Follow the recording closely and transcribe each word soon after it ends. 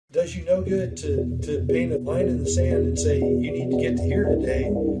Does you no good to paint a line in the sand and say you need to get to here today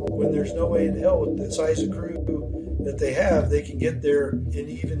when there's no way in hell with the size of crew that they have, they can get there in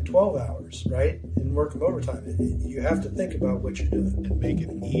even 12 hours, right? And work them overtime. You have to think about what you're doing. And make it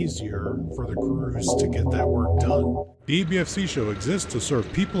easier for the crews to get that work done. The EBFC show exists to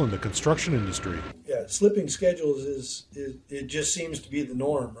serve people in the construction industry. Yeah, slipping schedules it just seems to be the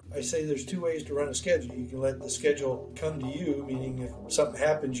norm. I say there's two ways to run a schedule. You can let the schedule come to you, meaning if something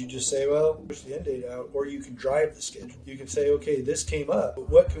happens, you just say, well, push the end date out, or you can drive the schedule. You can say, okay, this came up, but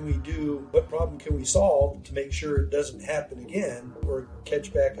what can we do? What problem can we solve to make sure it doesn't happen again or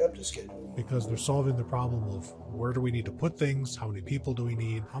catch back up to schedule? Because they're solving the problem of where do we need to put things, how many people do we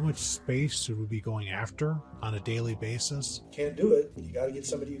need, how much space should we be going after on a daily basis. Can't do it. You got to get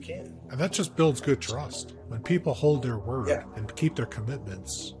somebody who can. And that just builds good trust. When people hold their word and keep their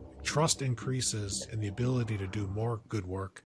commitments, trust increases in the ability to do more good work